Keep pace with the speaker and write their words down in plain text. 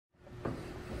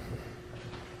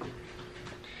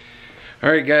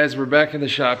Alright guys, we're back in the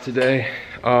shop today.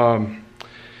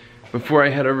 Before I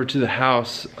head over to the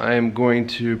house, I am going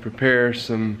to prepare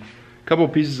couple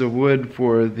pieces of wood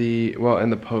for the, well,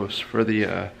 and the post for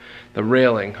the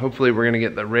railing. Hopefully we're gonna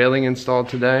get the railing installed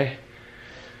today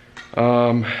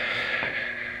over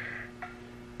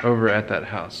at that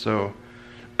house. So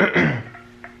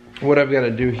what I've got to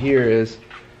do here is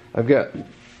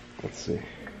let's see.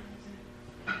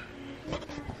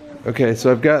 Okay,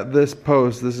 so I've got this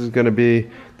post. This is going to be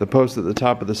the post at the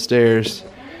top of the stairs,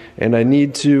 and I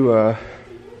need to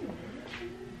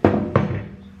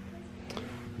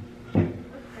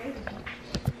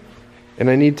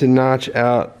notch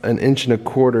out 1.25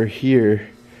 inches here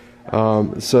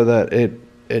so that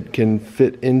it can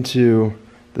fit into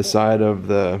the side of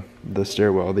the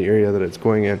stairwell, the area that it's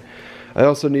going in. I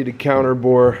also need to counter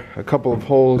bore a couple of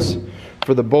holes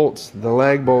for the bolts, the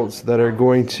lag bolts that are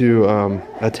going to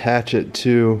attach it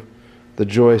to the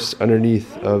joist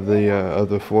underneath of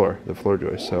the floor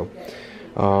joist. So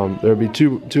there'll be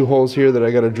two holes here that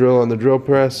I got to drill on the drill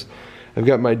press. I've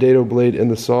got my dado blade in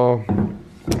the saw,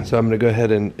 so I'm going to go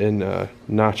ahead and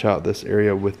notch out this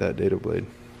area with that dado blade.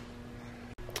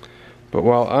 But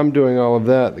while I'm doing all of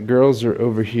that, the girls are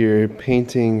over here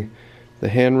painting the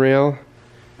handrail,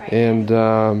 and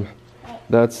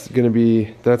that's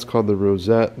called the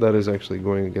rosette. That is actually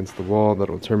going against the wall.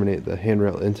 That'll terminate the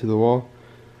handrail into the wall.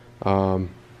 And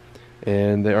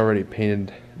they already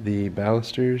painted the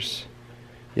balusters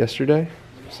yesterday.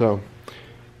 So,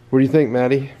 what do you think,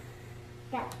 Maddie?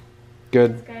 Yeah.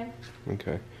 Good? That's good.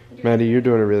 Okay. Maddie, you're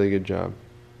doing a really good job.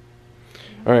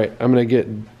 Alright, I'm gonna get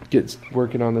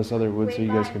working on this other wood so you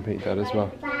guys can paint that as well.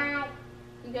 Bye.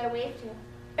 You gotta wave too.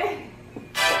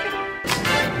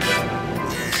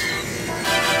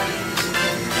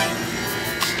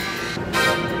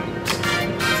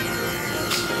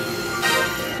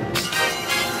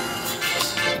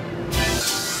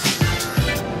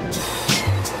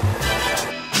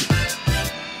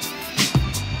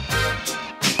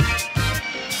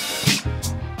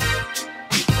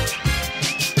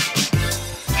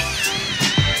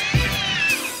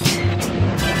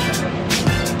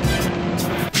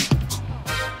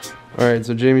 Alright,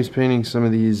 so Jamie's painting some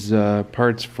of these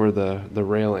parts for the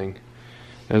railing.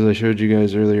 As I showed you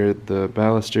guys earlier, the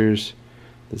balusters,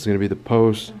 this is going to be the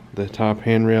post, the top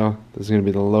handrail, this is going to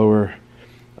be the lower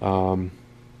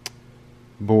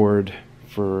board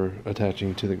for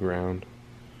attaching to the ground.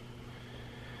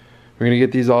 We're going to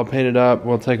get these all painted up,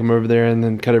 we'll take them over there and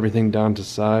then cut everything down to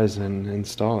size and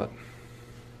install it.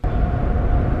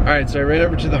 Alright, so I ran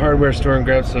over to the hardware store and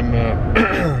grabbed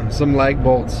some lag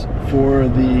bolts for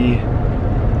the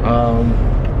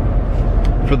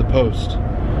post.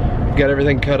 Got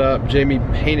everything cut up. Jamie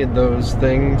painted those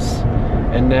things,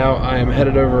 and now I am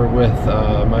headed over with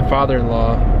my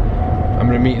father-in-law. I'm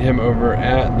going to meet him over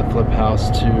at the flip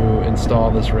house to install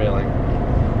this railing.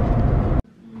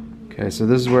 Okay, so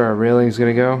this is where our railing is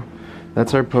going to go.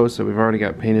 That's our post that we've already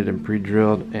got painted and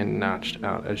pre-drilled and notched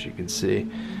out, as you can see.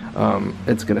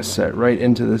 It's going to set right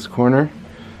into this corner.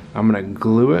 I'm going to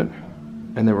glue it,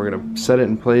 and then we're going to set it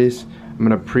in place. I'm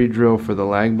going to pre-drill for the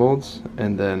lag bolts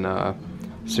and then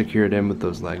secure it in with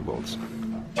those lag bolts.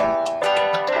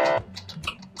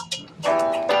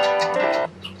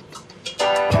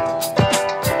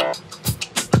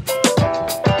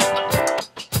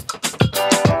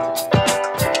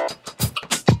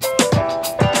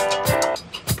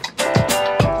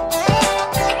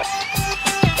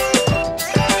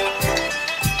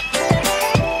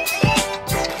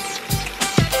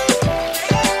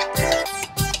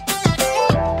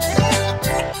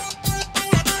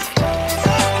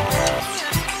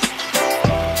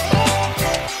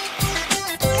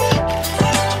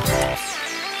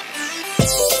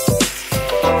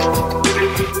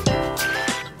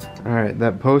 Alright,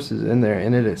 that post is in there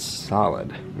and it is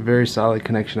solid. Very solid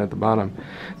connection at the bottom.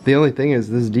 The only thing is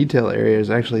this detail area is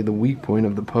actually the weak point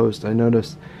of the post. I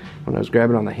noticed when I was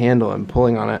grabbing on the handle and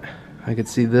pulling on it, I could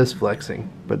see this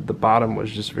flexing, but the bottom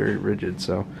was just very rigid.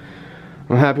 So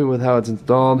I'm happy with how it's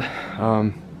installed.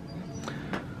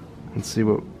 Let's see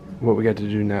what we got to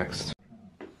do next.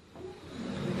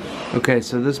 Okay,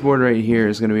 so this board right here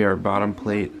is going to be our bottom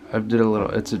plate. I've did a little,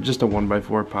 it's just a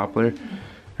 1x4 poplar.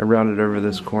 I rounded over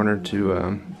this corner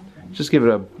to just give it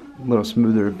a little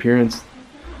smoother appearance.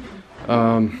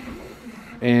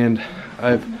 And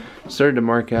I've started to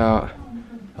mark out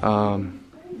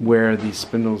where these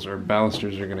spindles or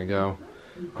balusters are going to go.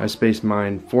 I spaced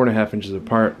mine 4.5 inches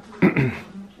apart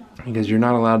because you're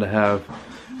not allowed to have,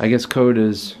 I guess code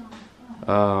is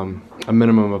a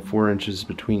minimum of 4 inches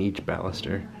between each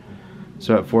baluster.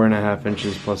 So at 4.5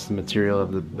 inches plus the material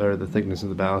of the thickness of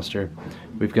the baluster,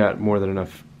 we've got more than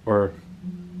enough, or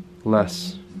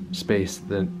less space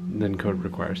than code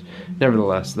requires.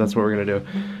 Nevertheless, that's what we're gonna do.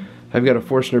 I've got a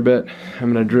Forstner bit.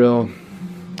 I'm gonna drill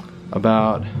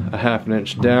about 1/2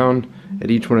 inch down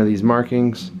at each one of these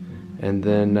markings, and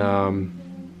then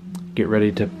get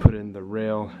ready to put in the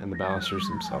rail and the balusters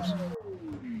themselves.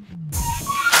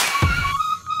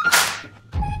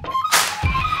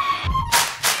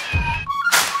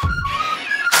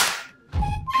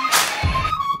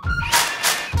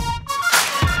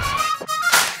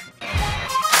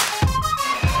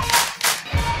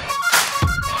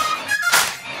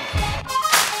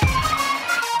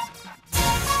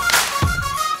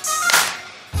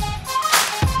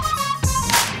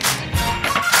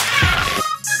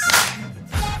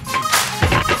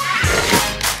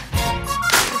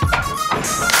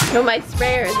 No, my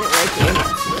sprayer isn't working.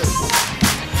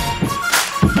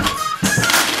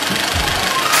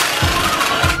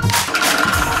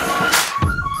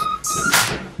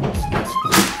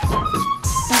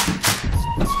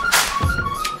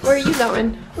 Where are you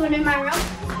going? Going in my room.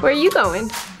 Where are you going?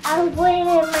 I'm going in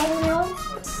my room.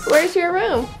 Where's your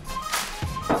room?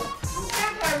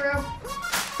 That's my room.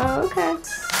 Oh, okay.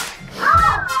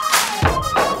 Oh!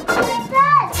 What's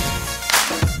that?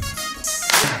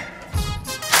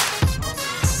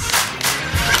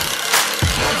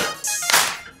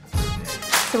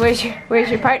 So where's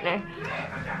your partner?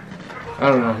 I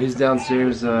don't know. He's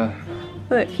downstairs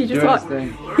Look, he just doing his walked.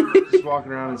 thing, just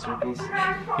walking around in circles.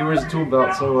 He wears a tool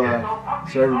belt, so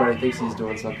everybody thinks he's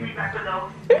doing something.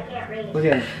 Look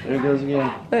at him. There he goes again.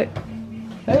 Look.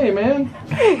 Hey, man.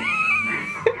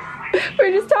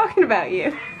 We're just talking about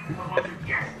you.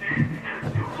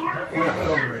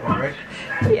 Right?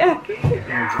 Yeah.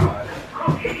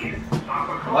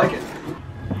 I like it.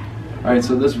 Alright,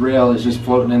 so this rail is just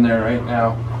floating in there right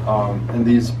now, and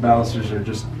these balusters are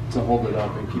just to hold it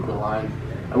up and keep it aligned.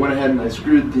 I went ahead and I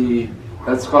screwed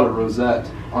that's called a rosette,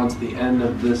 onto the end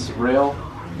of this rail.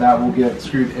 That will get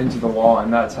screwed into the wall,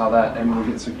 and that's how that end will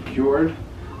get secured.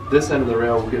 This end of the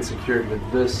rail will get secured with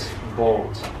this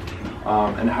bolt.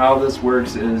 And how this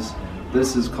works is,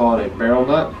 this is called a barrel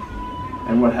nut,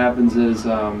 and what happens is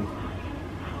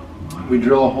we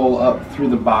drill a hole up through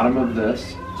the bottom of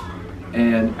this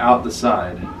and out the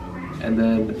side, and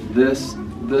then this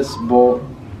bolt,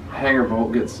 hanger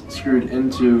bolt, gets screwed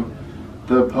into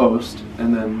the post,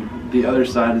 and then the other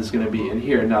side is going to be in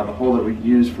here. Now the hole that we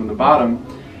use from the bottom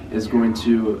is going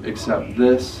to accept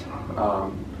this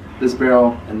this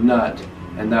barrel and nut,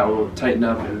 and that will tighten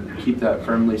up and keep that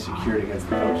firmly secured against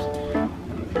the post. I don't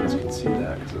know if you guys can see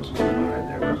that because there's a hole right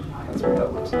there, but that's what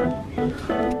that looks like.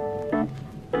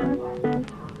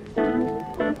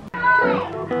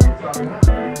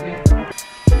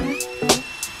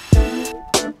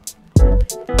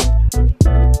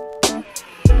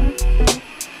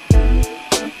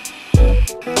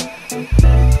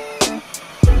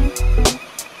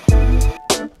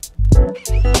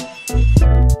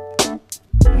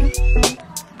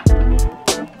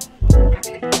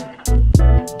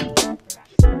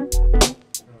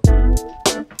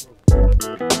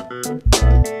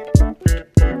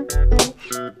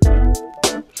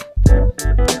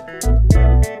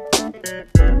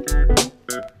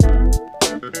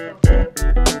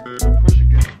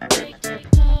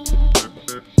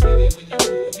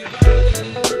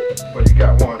 But you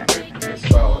got one. It's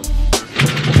solid.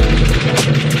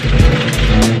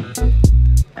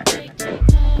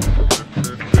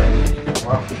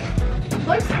 Wow.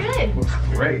 Looks good. Looks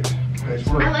great. Nice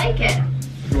work. I like it.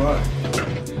 What?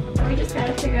 We just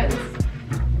gotta figure out this.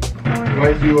 You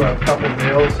might do a couple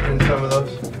nails in some of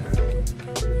those.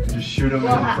 Just shoot them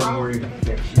in from where you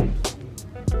can't shoot.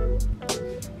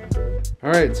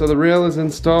 Alright, so the rail is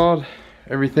installed.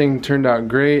 Everything turned out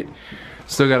great.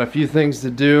 Still got a few things to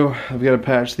do. I've got to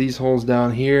patch these holes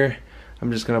down here.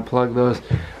 I'm just going to plug those.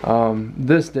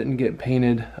 This didn't get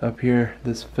painted up here,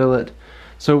 this fillet.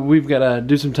 So we've got to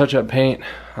do some touch-up paint.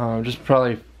 Just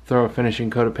probably throw a finishing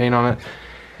coat of paint on it.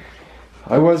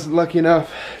 I was lucky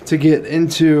enough to get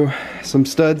into some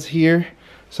studs here.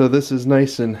 So this is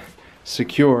nice and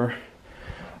secure.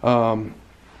 My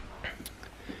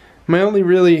only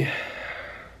really...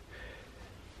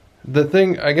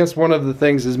 I guess one of the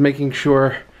things is making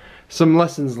sure, some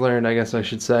lessons learned, I guess I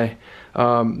should say.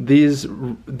 These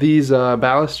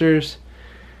balusters,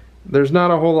 there's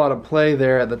not a whole lot of play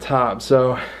there at the top.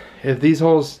 So if these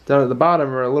holes down at the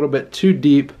bottom are a little bit too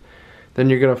deep,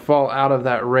 then you're going to fall out of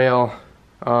that rail.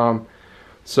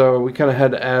 So we kind of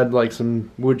had to add like some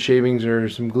wood shavings or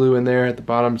some glue in there at the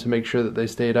bottom to make sure that they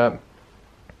stayed up.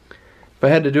 If I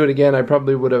had to do it again, I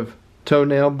probably would have toe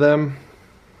nailed them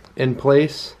in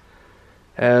place,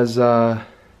 as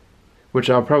which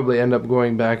I'll probably end up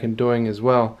going back and doing as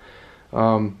well.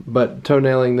 But toe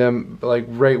nailing them like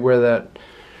right where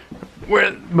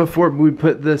before we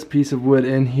put this piece of wood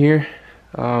in here,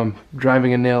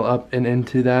 driving a nail up and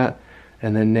into that,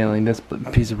 and then nailing this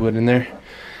piece of wood in there.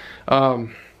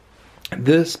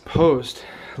 This post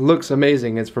looks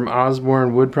amazing. It's from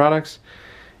Osborne Wood Products,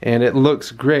 and it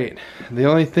looks great. The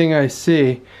only thing I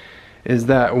see is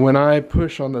that when I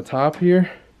push on the top here,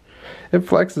 it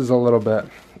flexes a little bit,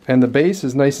 and the base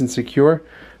is nice and secure,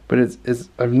 but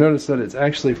I've noticed that it's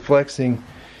actually flexing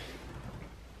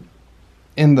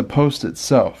in the post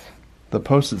itself. The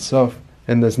post itself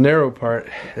and this narrow part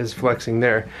is flexing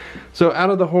there. So out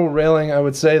of the whole railing, I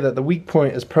would say that the weak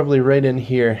point is probably right in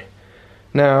here.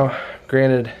 Now,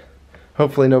 granted,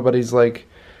 hopefully nobody's like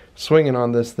swinging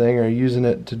on this thing or using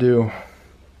it to do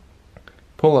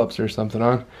pull-ups or something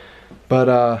on.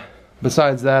 But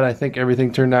besides that, I think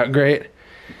everything turned out great,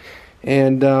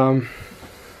 and I'm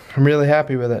really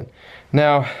happy with it.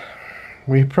 Now,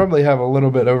 we probably have a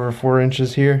little bit over 4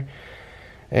 inches here,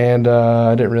 and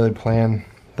I didn't really plan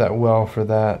that well for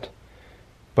that,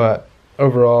 but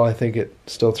overall I think it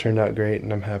still turned out great,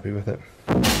 and I'm happy with it.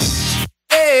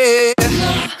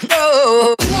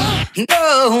 No,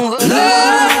 no, no.